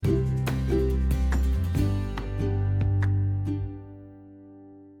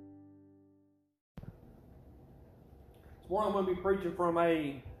morning I'm going to be preaching from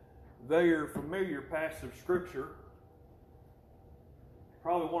a very familiar passage of Scripture.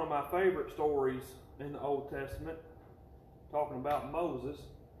 Probably one of my favorite stories in the Old Testament, talking about Moses.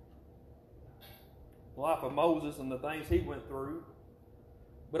 The life of Moses and the things he went through.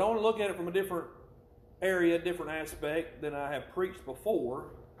 But I want to look at it from a different area, different aspect than I have preached before.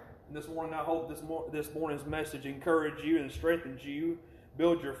 And this morning I hope this morning's message encourages you and strengthens you,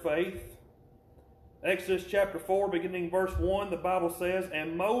 build your faith. Exodus chapter 4, beginning verse 1, the Bible says,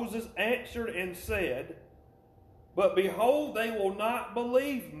 "And Moses answered and said, But behold, they will not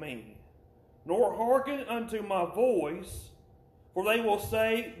believe me, nor hearken unto my voice, for they will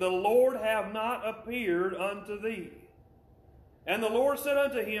say, The Lord hath not appeared unto thee. And the Lord said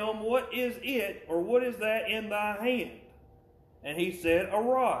unto him, What is it, or what is that in thy hand? And he said, A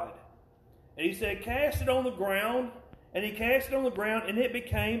rod. And he said, Cast it on the ground. And he cast it on the ground, and it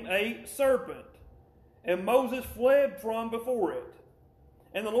became a serpent. And Moses fled from before it.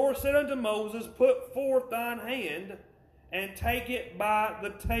 And the Lord said unto Moses, Put forth thine hand, and take it by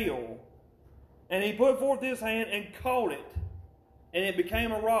the tail. And he put forth his hand, and caught it, and it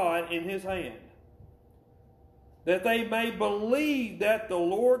became a rod in his hand. That they may believe that the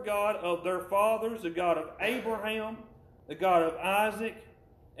Lord God of their fathers, the God of Abraham, the God of Isaac,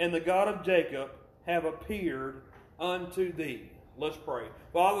 and the God of Jacob, have appeared unto thee." Let's pray.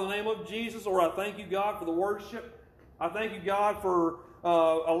 Father, in the name of Jesus, Lord, I thank you, God, for the worship. I thank you, God, for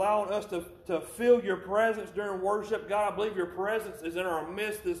allowing us to feel your presence during worship. God, I believe your presence is in our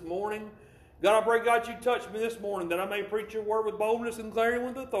midst this morning. God, I pray, God, you touch me this morning that I may preach your word with boldness and clarity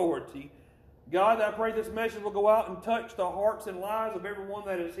with authority. God, I pray this message will go out and touch the hearts and lives of everyone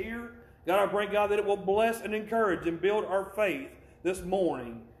that is here. God, I pray, God, that it will bless and encourage and build our faith this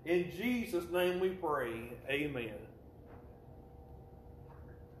morning. In Jesus' name we pray. Amen.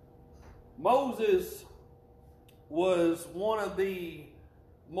 Moses was one of the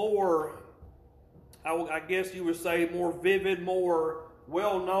more, I guess you would say, more vivid, more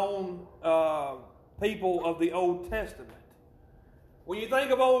well-known people of the Old Testament. When you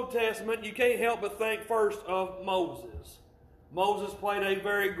think of Old Testament, you can't help but think first of Moses. Moses played a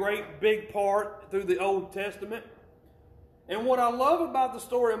very great, big part through the Old Testament. And what I love about the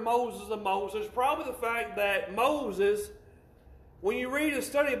story of Moses is probably the fact that Moses, when you read and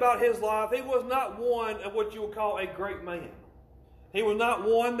study about his life, he was not one of what you would call a great man. He was not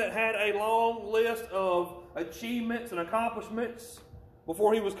one that had a long list of achievements and accomplishments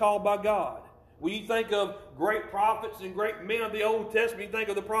before he was called by God. When you think of great prophets and great men of the Old Testament, you think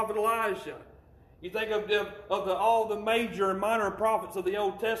of the prophet Elijah. You think of all the major and minor prophets of the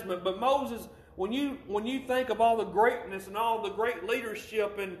Old Testament. But Moses, when you think of all the greatness and all the great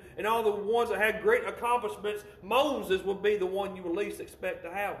leadership and all the ones that had great accomplishments, Moses would be the one you would least expect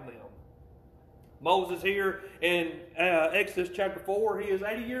to have them. Moses here in Exodus chapter 4, he is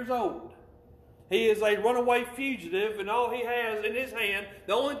 80 years old. He is a runaway fugitive, and all he has in his hand,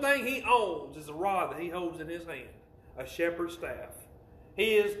 the only thing he owns is a rod that he holds in his hand, a shepherd's staff.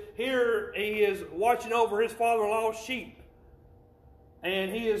 He is watching over his father-in-law's sheep.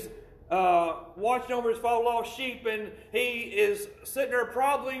 And he is watching over his father-in-law's sheep, and he is sitting there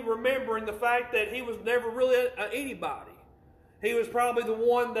probably remembering the fact that he was never really anybody. He was probably the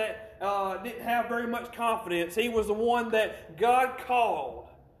one that didn't have very much confidence. He was the one that God called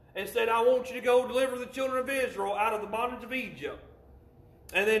and said, I want you to go deliver the children of Israel out of the bondage of Egypt.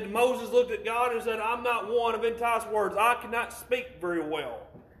 And then Moses looked at God and said, I'm not one of enticed words. I cannot speak very well.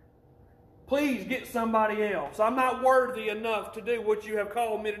 Please get somebody else. I'm not worthy enough to do what you have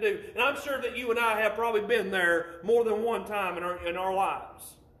called me to do. And I'm sure that you and I have probably been there more than one time in our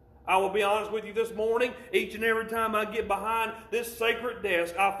lives. I will be honest with you this morning. Each and every time I get behind this sacred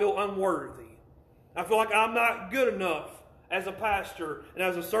desk, I feel unworthy. I feel like I'm not good enough as a pastor and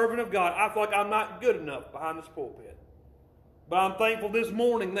as a servant of God. I feel like I'm not good enough behind this pulpit. But I'm thankful this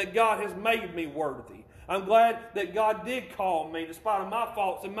morning that God has made me worthy. I'm glad that God did call me despite of my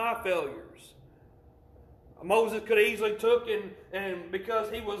faults and my failures. Moses could have easily took and because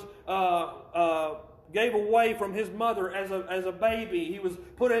he was gave away from his mother as a baby, he was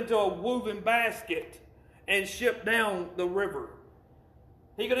put into a woven basket and shipped down the river.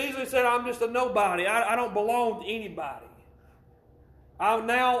 He could easily said, I'm just a nobody. I don't belong to anybody. I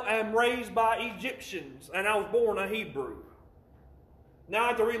now am raised by Egyptians, and I was born a Hebrew. Now I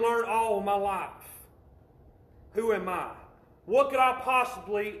have to relearn all of my life. Who am I? What could I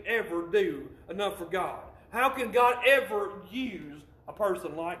possibly ever do enough for God? How can God ever use a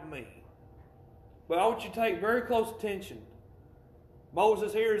person like me? But I want you to take very close attention.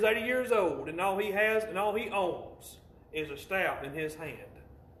 Moses here is 80 years old, and all he has and all he owns is a staff in his hand.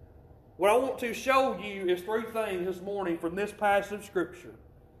 What I want to show you is three things this morning from this passage of Scripture.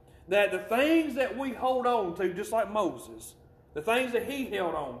 That the things that we hold on to, just like Moses, the things that he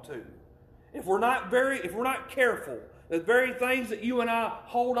held on to, if we're not careful, the very things that you and I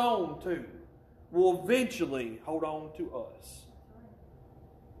hold on to will eventually hold on to us.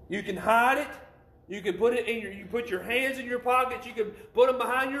 You can hide it. You can put it in you put your hands in your pockets. You can put them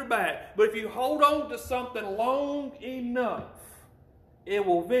behind your back. But if you hold on to something long enough, it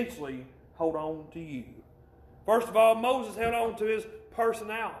will eventually hold on to you. First of all, Moses held on to his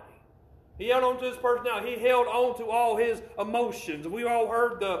personality. He held on to his personality. He held on to all his emotions. We've all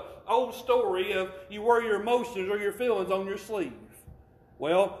heard the old story of you wear your emotions or your feelings on your sleeve.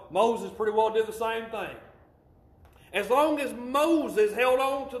 Well, Moses pretty well did the same thing. As long as Moses held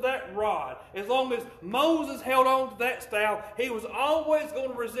on to that rod, as long as Moses held on to that staff, he was always going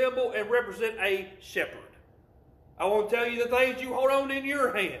to resemble and represent a shepherd. I want to tell you the things you hold on in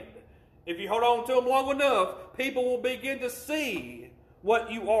your hand. If you hold on to them long enough, people will begin to see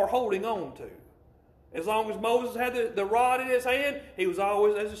what you are holding on to. As long as Moses had the rod in his hand, he was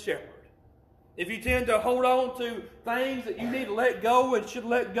always as a shepherd. If you tend to hold on to things that you need to let go and should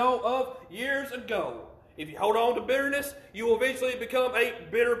let go of years ago, if you hold on to bitterness, you will eventually become a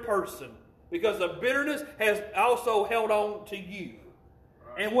bitter person because the bitterness has also held on to you.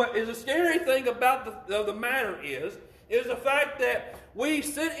 And what is a scary thing about the matter is the fact that we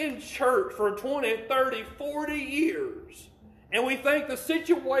sit in church for 20, 30, 40 years and we think the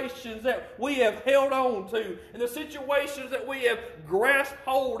situations that we have held on to and the situations that we have grasped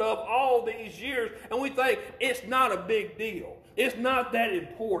hold of all these years, and we think it's not a big deal. It's not that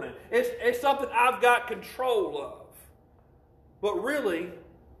important. It's something I've got control of. But really,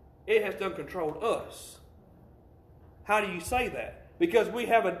 it has done control us. How do you say that? Because we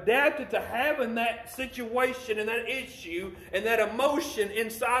have adapted to having that situation and that issue and that emotion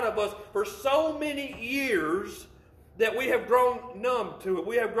inside of us for so many years that we have grown numb to it.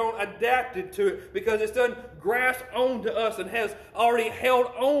 We have grown adapted to it because it's done grasped onto us and has already held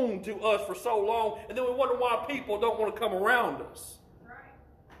on to us for so long. And then we wonder why people don't want to come around us. Right.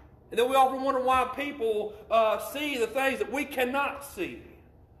 And then we often wonder why people see the things that we cannot see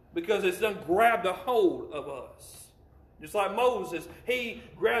because it's done grabbed a hold of us. Just like Moses, he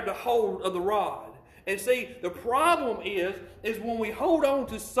grabbed a hold of the rod. And see, the problem is when we hold on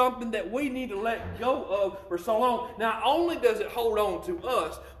to something that we need to let go of for so long, not only does it hold on to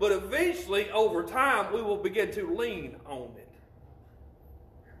us, but eventually, over time, we will begin to lean on it.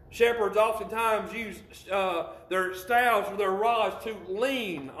 Shepherds oftentimes use their staffs or their rods to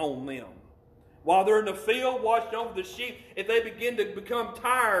lean on them. While they're in the field watching over the sheep, if they begin to become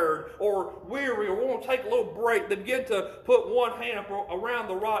tired or weary or want to take a little break, they begin to put one hand up around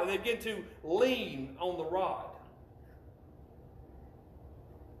the rod and they begin to lean on the rod.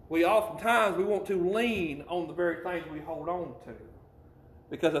 Oftentimes we want to lean on the very things we hold on to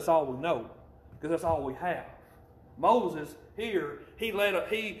because that's all we know, because that's all we have. Moses here, he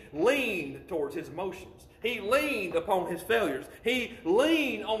leaned towards his emotions. He leaned upon his failures. He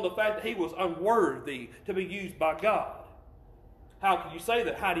leaned on the fact that he was unworthy to be used by God. How can you say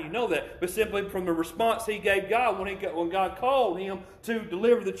that? How do you know that? But simply from the response he gave God when God called him to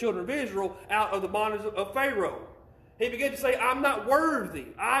deliver the children of Israel out of the bondage of Pharaoh. He began to say, I'm not worthy.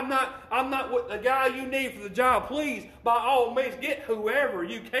 I'm not what the guy you need for the job. Please, by all means, get whoever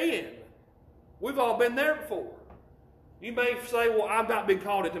you can. We've all been there before. You may say, well, I've not been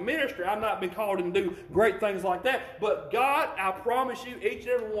called into ministry. I've not been called to do great things like that. But God, I promise you, each and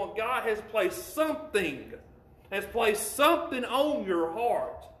every one, God has placed something on your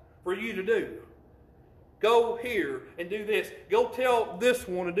heart for you to do. Go here and do this. Go tell this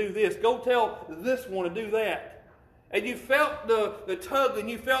one to do this. Go tell this one to do that. And you felt the tug and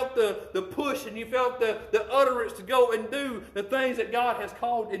you felt the push and you felt the utterance to go and do the things that God has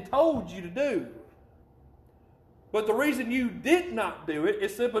called and told you to do. But the reason you did not do it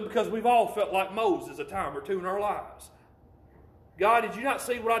is simply because we've all felt like Moses a time or two in our lives. God, did you not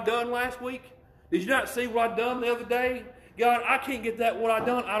see what I done last week? Did you not see what I done the other day? God, I can't get what I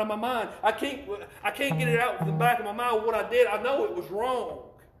done out of my mind. I can't get it out of the back of my mind what I did. I know it was wrong.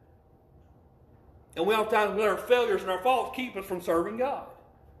 And we oftentimes let our failures and our faults keep us from serving God.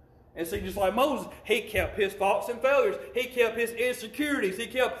 And see, just like Moses, he kept his faults and failures. He kept his insecurities. He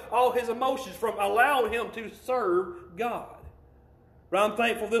kept all his emotions from allowing him to serve God. But I'm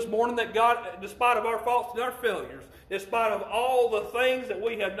thankful this morning that God, despite of our faults and our failures, despite of all the things that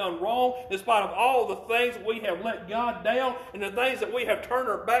we have done wrong, despite of all the things that we have let God down, and the things that we have turned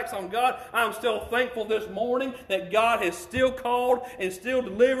our backs on God, I'm still thankful this morning that God has still called and still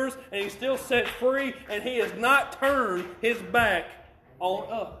delivers and He still sets free, and He has not turned His back on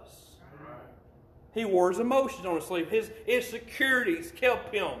us. He wore his emotions on his sleeve. His insecurities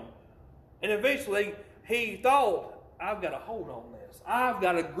kept him. And eventually, he thought, I've got a hold on this. I've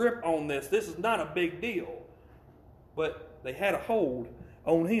got a grip on this. This is not a big deal. But they had a hold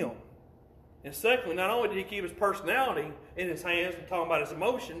on him. And secondly, not only did he keep his personality in his hands and talking about his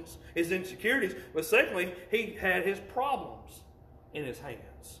emotions, his insecurities, but secondly, he had his problems in his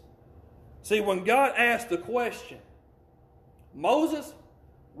hands. See, when God asked the question, Moses,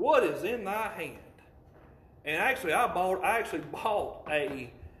 what is in thy hand? And actually, I actually bought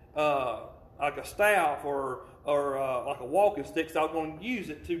a like a staff or like a walking stick. So I was going to use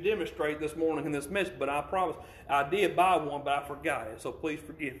it to demonstrate this morning in this message. But I promise I did buy one, but I forgot it. So please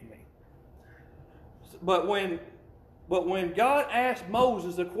forgive me. But when God asked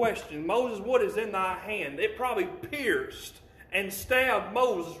Moses the question, Moses, what is in thy hand? It probably pierced and stabbed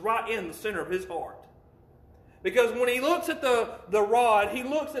Moses right in the center of his heart. Because when he looks at the rod, he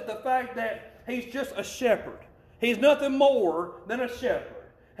looks at the fact that he's just a shepherd. He's nothing more than a shepherd.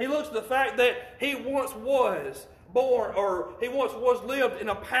 He looks at the fact that he once was born, or he once was lived in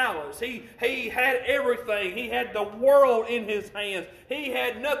a palace. He had everything. He had the world in his hands. He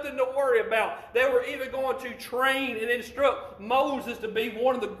had nothing to worry about. They were even going to train and instruct Moses to be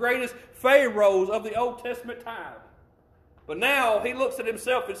one of the greatest pharaohs of the Old Testament time. But now he looks at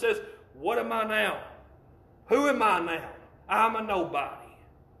himself and says, what am I now? Who am I now? I'm a nobody.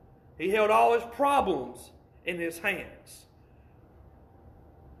 He held all his problems in his hands.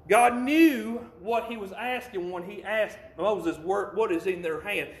 God knew what he was asking when he asked Moses what is in their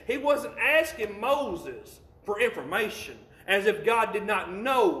hand. He wasn't asking Moses for information as if God did not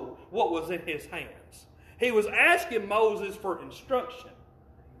know what was in his hands. He was asking Moses for instruction.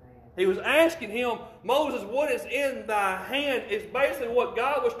 He was asking him, Moses, what is in thy hand? Is basically what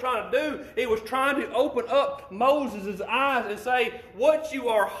God was trying to do. He was trying to open up Moses' eyes and say, what you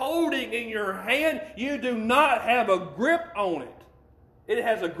are holding in your hand, you do not have a grip on it. It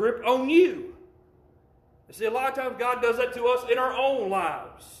has a grip on you. You see, a lot of times God does that to us in our own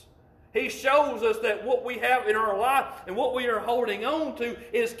lives. He shows us that what we have in our life and what we are holding on to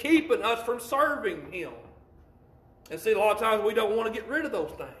is keeping us from serving Him. And see, a lot of times we don't want to get rid of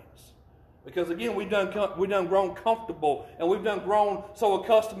those things. Because again, we've done grown comfortable and we've done grown so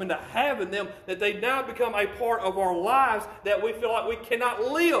accustomed to having them that they now become a part of our lives that we feel like we cannot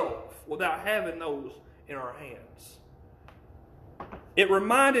live without having those in our hands. It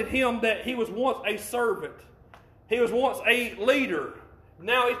reminded him that he was once a servant. He was once a leader.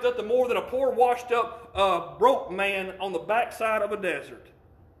 Now he's nothing more than a poor, washed up, broke man on the backside of a desert.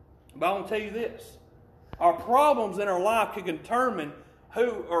 But I want to tell you this. Our problems in our life can determine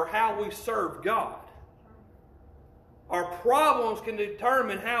who or how we serve God. Our problems can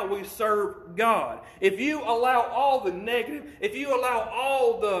determine how we serve God. If you allow all the negative, if you allow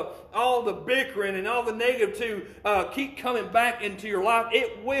all the bickering and all the negative to keep coming back into your life,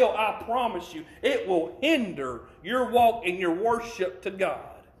 it will, I promise you, it will hinder your walk and your worship to God.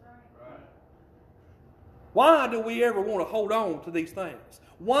 Why do we ever want to hold on to these things?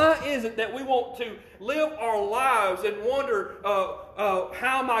 Why is it that we want to live our lives and wonder, how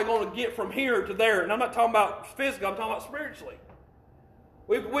am I going to get from here to there? And I'm not talking about physically, I'm talking about spiritually.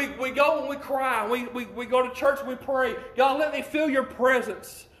 We go and we cry, we go to church and we pray, God, let me feel your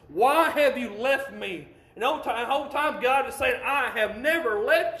presence. Why have you left me? And the whole time God is saying, I have never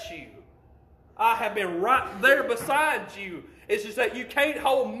left you. I have been right there beside you. It's just that you can't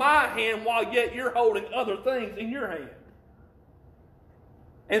hold my hand while yet you're holding other things in your hand.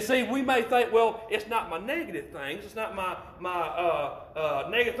 And see, we may think, well, it's not my negative things. It's not my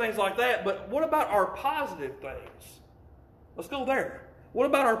negative things like that. But what about our positive things? Let's go there. What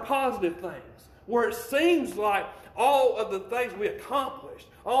about our positive things? Where it seems like all of the things we accomplished,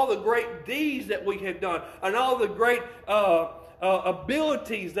 all the great deeds that we have done, and all the great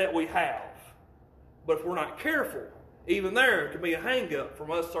abilities that we have. But if we're not careful, even there can be a hang-up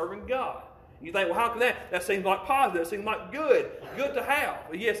from us serving God. You think, well, how can that? That seems like positive. That seems like good to have.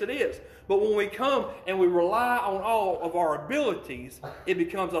 Well, yes, it is. But when we come and we rely on all of our abilities, it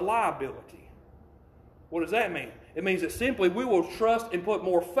becomes a liability. What does that mean? It means that simply we will trust and put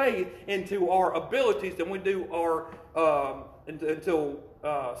more faith into our abilities than we do until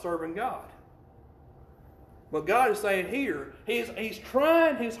serving God. But God is saying here, He's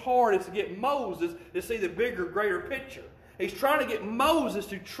trying His hardest to get Moses to see the bigger, greater picture. He's trying to get Moses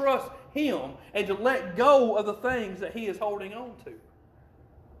to trust Him and to let go of the things that he is holding on to.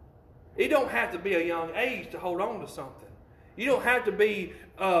 You don't have to be a young age to hold on to something. You don't have to be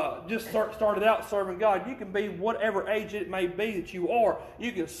just started out serving God. You can be whatever age it may be that you are.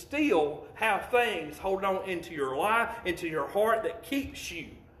 You can still have things hold on into your life, into your heart that keeps you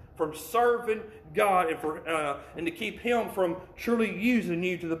from serving God and to keep Him from truly using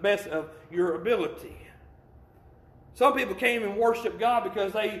you to the best of your ability. Some people can't even worship God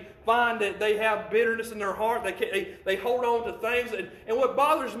because they find that they have bitterness in their heart. They hold on to things. And what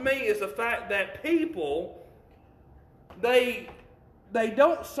bothers me is the fact that people, they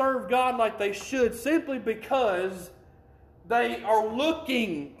don't serve God like they should simply because they are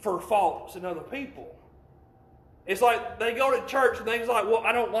looking for faults in other people. It's like they go to church and they're like, well,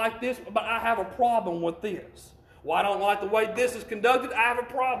 I don't like this, but I have a problem with this. Well, I don't like the way this is conducted. I have a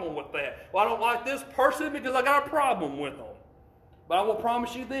problem with that. Well, I don't like this person because I got a problem with them. But I will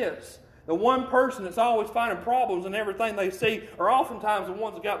promise you this. The one person that's always finding problems in everything they see are oftentimes the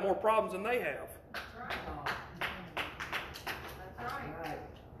ones that got more problems than they have. That's right. That's right.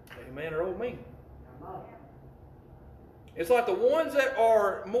 Amen or oh me. It's like the ones that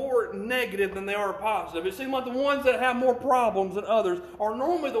are more negative than they are positive. It seems like the ones that have more problems than others are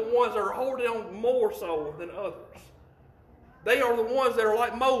normally the ones that are holding on more so than others. They are the ones that are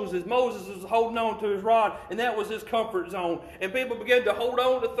like Moses. Moses is holding on to his rod, and that was his comfort zone. And people begin to hold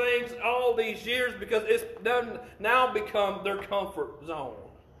on to things all these years because it's now become their comfort zone.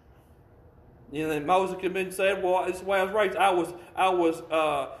 You know, and Moses could have been said, well, this is the way I was raised. I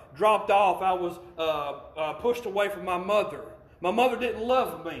was dropped off. I was pushed away from my mother. My mother didn't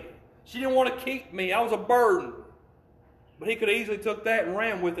love me. She didn't want to keep me. I was a burden. But he could have easily took that and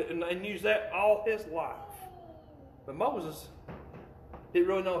ran with it and used that all his life. But Moses didn't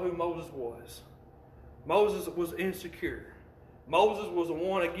really know who Moses was. Moses was insecure. Moses was the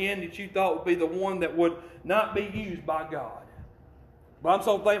one, again, that you thought would be the one that would not be used by God. But I'm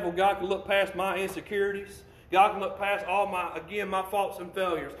so thankful God can look past my insecurities. God can look past all my faults and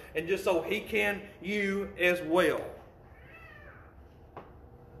failures. And just so He can you as well.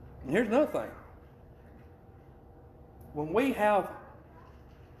 And here's another thing. When we have,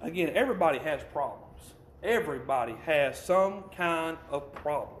 again, everybody has problems. Everybody has some kind of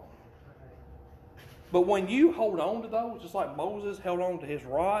problem. But when you hold on to those, just like Moses held on to his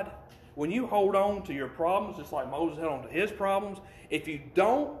rod, when you hold on to your problems, just like Moses held on to his problems, if you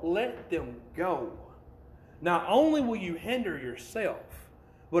don't let them go, not only will you hinder yourself,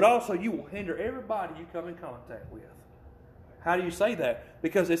 but also you will hinder everybody you come in contact with. How do you say that?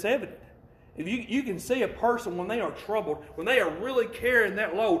 Because it's evident. If you can see a person when they are troubled, when they are really carrying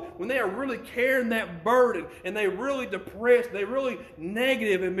that load, when they are really carrying that burden, and they're really depressed, they're really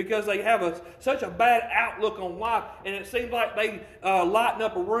negative, and because they have such a bad outlook on life, and it seems like they lighten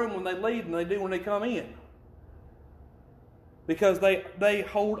up a room when they leave than they do when they come in. Because they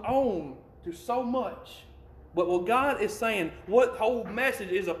hold on to so much. But what God is saying, what the whole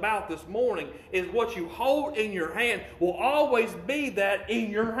message is about this morning, is what you hold in your hand will always be that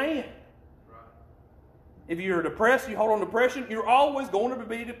in your hand. If you're depressed, you hold on to depression, you're always going to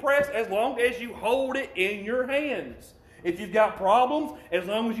be depressed as long as you hold it in your hands. If you've got problems, as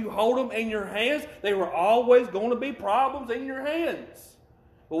long as you hold them in your hands, they were always going to be problems in your hands.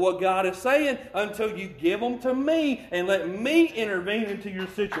 But what God is saying, until you give them to me and let me intervene into your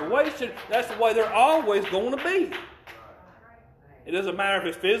situation, that's the way they're always going to be. It doesn't matter if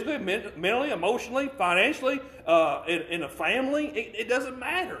it's physically, mentally, emotionally, financially, in a family. It doesn't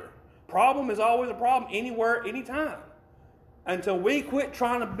matter. Problem is always a problem anywhere, anytime. Until we quit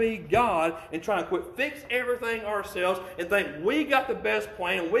trying to be God and trying to quit fix everything ourselves and think we got the best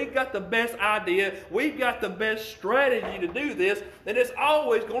plan, we got the best idea, we got the best strategy to do this, then it's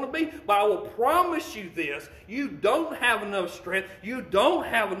always going to be. But I will promise you this, you don't have enough strength, you don't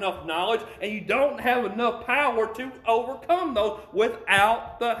have enough knowledge, and you don't have enough power to overcome those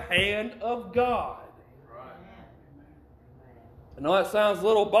without the hand of God. I know that sounds a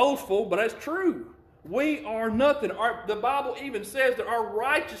little boastful, but it's true. We are nothing. The Bible even says that our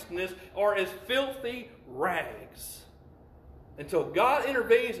righteousness are as filthy rags. Until God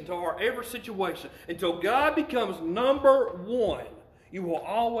intervenes into our every situation, until God becomes number one, you will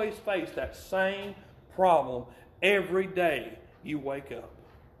always face that same problem every day you wake up.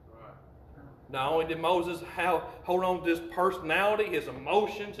 Not only did Moses hold on to his personality, his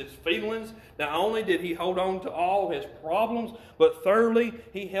emotions, his feelings, not only did he hold on to all his problems, but thirdly,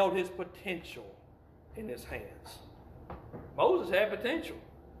 he held his potential in his hands. Moses had potential.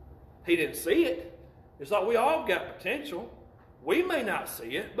 He didn't see it. It's like we all got potential. We may not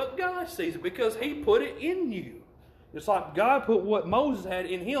see it, but God sees it because He put it in you. It's like God put what Moses had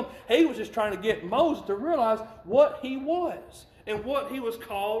in him. He was just trying to get Moses to realize what he was and what he was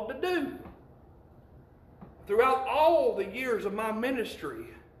called to do. Throughout all the years of my ministry,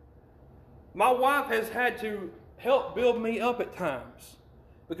 my wife has had to help build me up at times.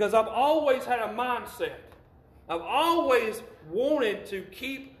 Because I've always had a mindset. I've always wanted to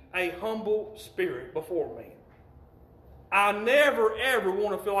keep a humble spirit before me. I never, ever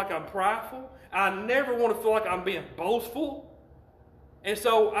want to feel like I'm prideful. I never want to feel like I'm being boastful. And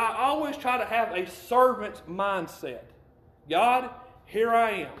so I always try to have a servant's mindset. God, here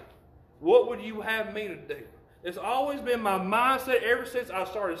I am. What would you have me to do? It's always been my mindset ever since I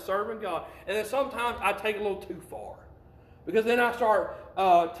started serving God. And then sometimes I take it a little too far. Because then I start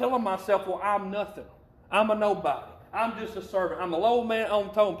telling myself, well, I'm nothing. I'm a nobody. I'm just a servant. I'm a low man on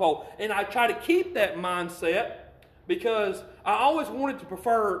the totem pole. And I try to keep that mindset because I always wanted to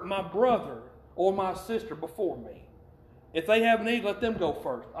prefer my brother or my sister before me. If they have a need, let them go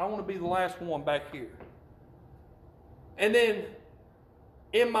first. I want to be the last one back here. And then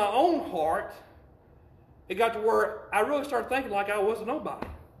in my own heart, it got to where I really started thinking like I was a nobody.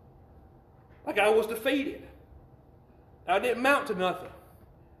 Like I was defeated. I didn't amount to nothing.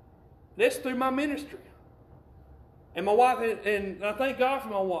 That's through my ministry. And my wife, and I thank God for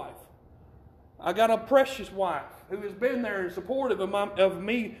my wife. I got a precious wife who has been there and supportive of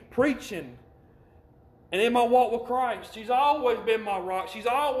me preaching. And in my walk with Christ, she's always been my rock. She's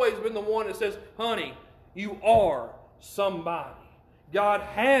always been the one that says, honey, you are somebody. God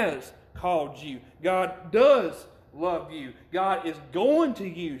has called you. God does love you. God is going to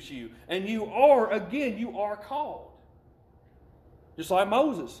use you. And you are called. Just like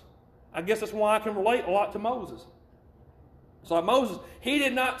Moses. I guess that's why I can relate a lot to Moses. It's like Moses, he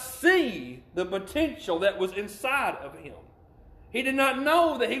did not see the potential that was inside of him. He did not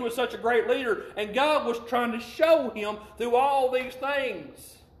know that he was such a great leader, and God was trying to show him through all these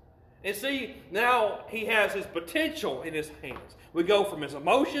things. And see, now he has his potential in his hands. We go from his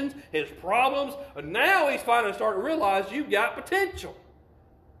emotions, his problems, and now he's finally starting to realize you've got potential.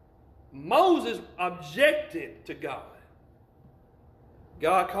 Moses objected to God.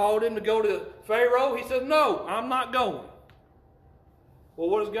 God called him to go to Pharaoh. He said, no, I'm not going. Well,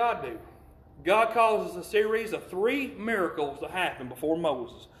 what does God do? God causes a series of 3 miracles to happen before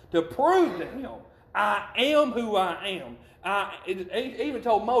Moses to prove to him, I am who I am. He even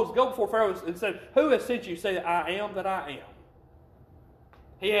told Moses, go before Pharaoh and said, who has sent you? Say that I am that I am.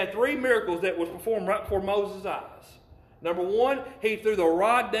 He had 3 miracles that was performed right before Moses' eyes. Number 1, he threw the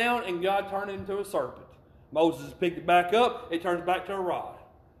rod down and God turned it into a serpent. Moses picked it back up, it turns back to a rod.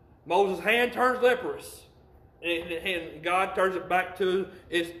 Moses' hand turns leprous, and God turns it back to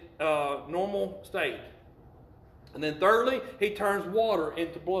its normal state. And then thirdly, he turns water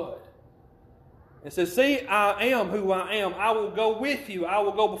into blood. And says, see, I am who I am. I will go with you. I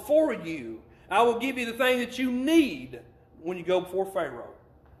will go before you. I will give you the thing that you need when you go before Pharaoh.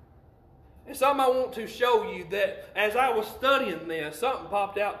 And something I want to show you that as I was studying this, something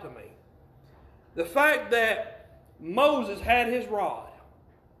popped out to me. The fact that Moses had his rod.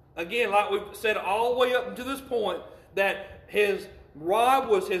 Again, like we've said all the way up until this point, that his rod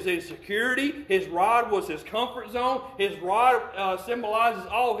was his insecurity. His rod was his comfort zone. His rod symbolizes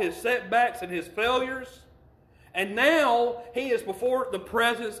all his setbacks and his failures. And now he is before the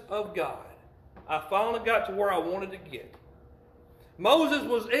presence of God. I finally got to where I wanted to get. Moses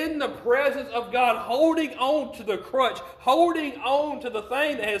was in the presence of God, holding on to the crutch, holding on to the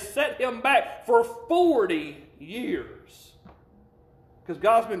thing that has set him back for 40 years. Because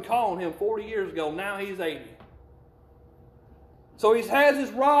God's been calling him 40 years ago. Now he's 80. So he has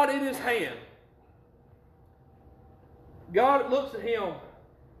his rod in his hand. God looks at him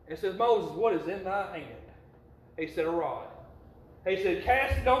and says, Moses, what is in thy hand? He said, a rod. He said,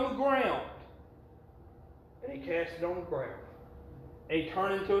 cast it on the ground. And he cast it on the ground. And he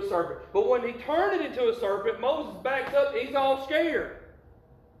turned it into a serpent. But when he turned it into a serpent, Moses backs up. He's all scared.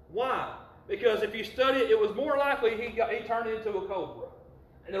 Why? Because if you study it, it was more likely he turned it into a cobra.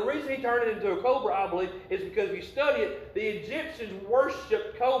 And the reason he turned it into a cobra, I believe, is because if you study it, the Egyptians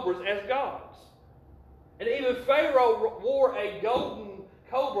worshipped cobras as gods. And even Pharaoh wore a golden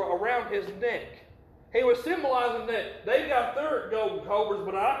cobra around his neck. He was symbolizing that they've got their golden cobras,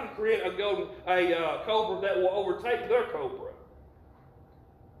 but I can create a cobra that will overtake their cobra.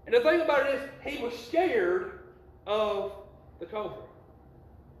 And the thing about it is, he was scared of the cobra.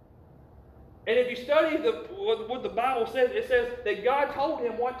 And if you study what the Bible says, it says that God told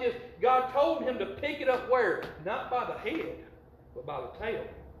him, watch this, God told him to pick it up where? Not by the head, but by the tail.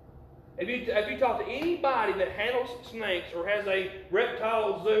 If you talk to anybody that handles snakes or has a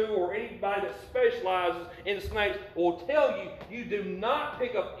reptile zoo or anybody that specializes in snakes will tell you, you do not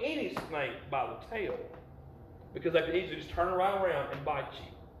pick up any snake by the tail. Because they can easily just turn right around and bite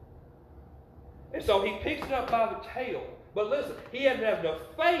you. And so he picks it up by the tail. But listen, he had to have enough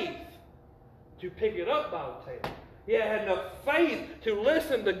faith to pick it up by the tail. He had enough faith to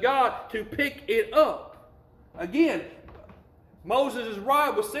listen to God to pick it up. Again, Moses'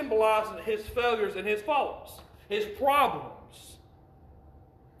 rod was symbolizing his failures and his faults, his problems.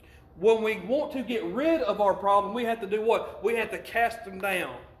 When we want to get rid of our problem, we have to do what? We have to cast them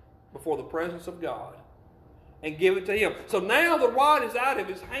down before the presence of God and give it to Him. So now the rod is out of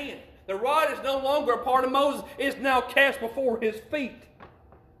his hand. The rod is no longer a part of Moses. It's now cast before his feet.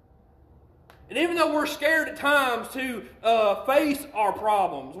 And even though we're scared at times to face our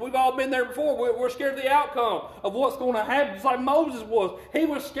problems, we've all been there before. We're scared of the outcome of what's going to happen, just like Moses was. He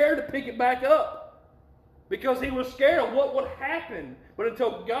was scared to pick it back up because he was scared of what would happen. But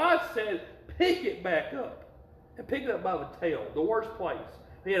until God said, pick it back up, and pick it up by the tail, the worst place,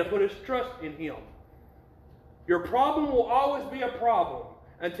 he had to put his trust in Him. Your problem will always be a problem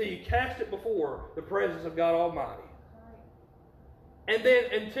until you cast it before the presence of God Almighty. And then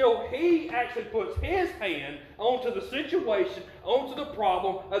until He actually puts His hand onto the situation, onto the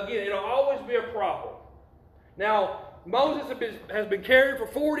problem, again, it'll always be a problem. Now, Moses has been carrying for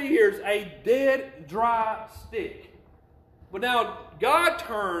 40 years a dead, dry stick. But now God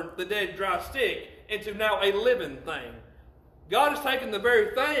turned the dead, dry stick into now a living thing. God has taken the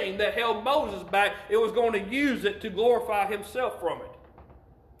very thing that held Moses back, it was going to use it to glorify Himself from it.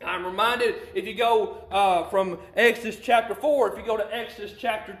 I'm reminded, if you go from Exodus chapter 4, if you go to Exodus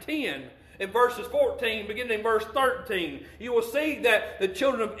chapter 10, in verses 14, beginning in verse 13, you will see that the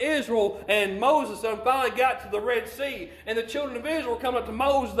children of Israel and Moses finally got to the Red Sea. And the children of Israel come up to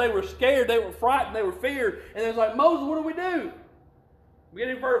Moses. They were scared, they were frightened, they were feared. And they was like, Moses, what do we do?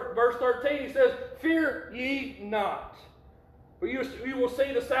 Beginning in verse 13, he says, fear ye not, for you will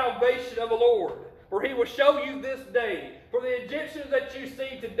see the salvation of the Lord. For He will show you this day. For the Egyptians that you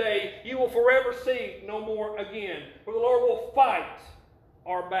see today, you will forever see no more again. For the Lord will fight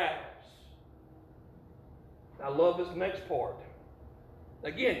our battles. I love this next part.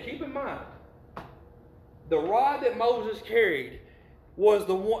 Again, keep in mind, the rod that Moses carried was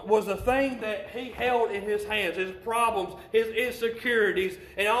the thing that he held in his hands, his problems, his insecurities,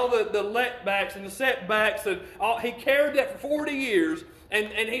 and all the letbacks and the setbacks. And all, he carried that for 40 years.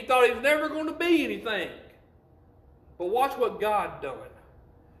 And he thought he was never going to be anything. But watch what God done.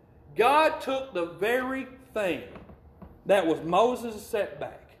 God took the very thing that was Moses'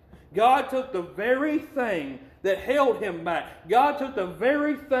 setback. God took the very thing that held him back. God took the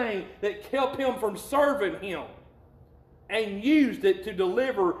very thing that kept him from serving Him and used it to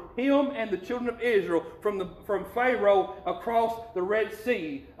deliver him and the children of Israel from Pharaoh across the Red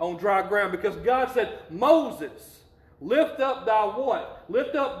Sea on dry ground. Because God said, Moses, lift up thy what?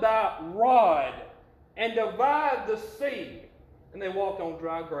 Lift up thy rod and divide the sea. And they walked on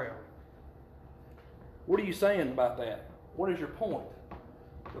dry ground. What are you saying about that? What is your point?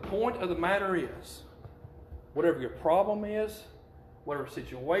 The point of the matter is, whatever your problem is, whatever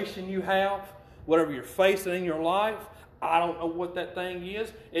situation you have, whatever you're facing in your life, I don't know what that thing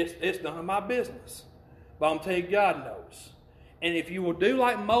is. It's none of my business. But I'm telling you, God knows. And if you will do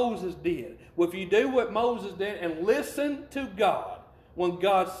like Moses did, if you do what Moses did and listen to God, when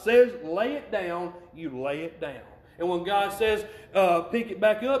God says lay it down, you lay it down. And when God says pick it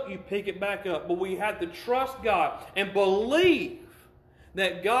back up, you pick it back up. But we have to trust God and believe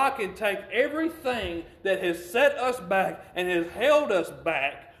that God can take everything that has set us back and has held us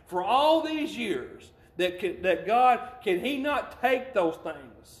back for all these years. That God, can He not take those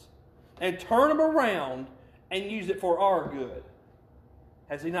things and turn them around and use it for our good?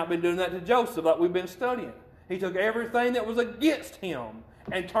 Has He not been doing that to Joseph like we've been studying? He took everything that was against him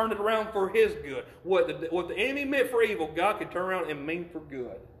and turned it around for his good. What the enemy meant for evil, God can turn around and mean for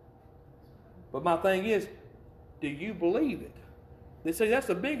good. But my thing is, do you believe it? They say that's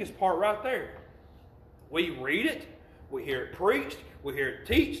the biggest part right there. We read it, we hear it preached, we hear it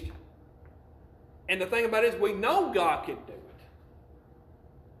taught. And the thing about it is, we know God can do it.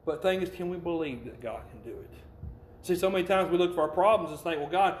 But the thing is, can we believe that God can do it? See, so many times we look for our problems and think, well,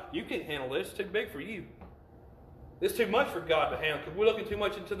 God, you can't handle this. It's too big for you. It's too much for God to handle because we're looking too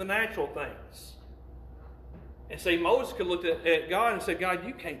much into the natural things. And see, Moses could look at God and say, God,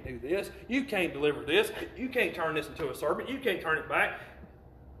 you can't do this. You can't deliver this. You can't turn this into a serpent. You can't turn it back.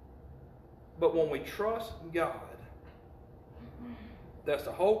 But when we trust God, that's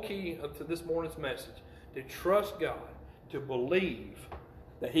the whole key to this morning's message. To trust God, to believe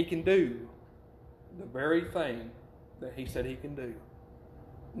that He can do the very thing that He said He can do.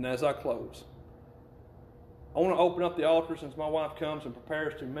 And as I close, I want to open up the altar since my wife comes and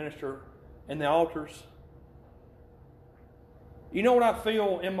prepares to minister in the altars. You know what I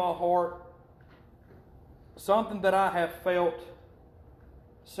feel in my heart? Something that I have felt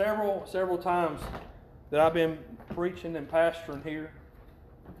several times that I've been preaching and pastoring here.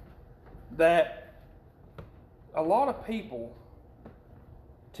 That a lot of people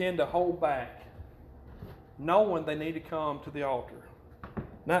tend to hold back, knowing they need to come to the altar.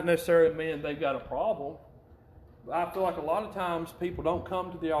 Not necessarily meaning they've got a problem. But I feel like a lot of times people don't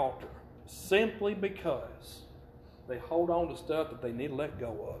come to the altar simply because they hold on to stuff that they need to let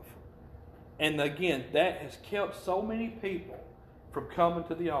go of. And again, that has kept so many people from coming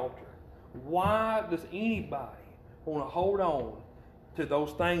to the altar. Why does anybody want to hold on to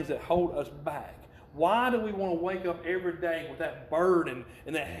those things that hold us back? Why do we want to wake up every day with that burden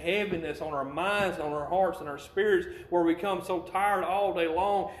and that heaviness on our minds, on our hearts, and our spirits, where we come so tired all day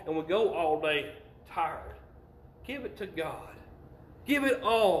long and we go all day tired? Give it to God. Give it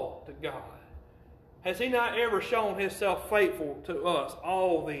all to God. Has He not ever shown Himself faithful to us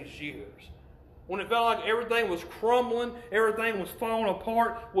all these years? When it felt like everything was crumbling, everything was falling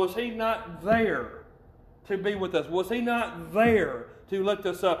apart, was He not there to be with us? Was He not there to lift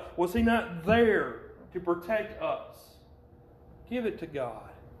us up? Was He not there to protect us? Give it to God.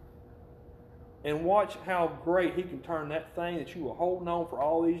 And watch how great He can turn that thing that you were holding on for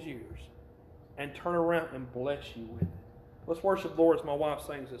all these years and turn around and bless you with it. Let's worship the Lord as my wife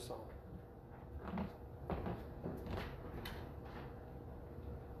sings this song.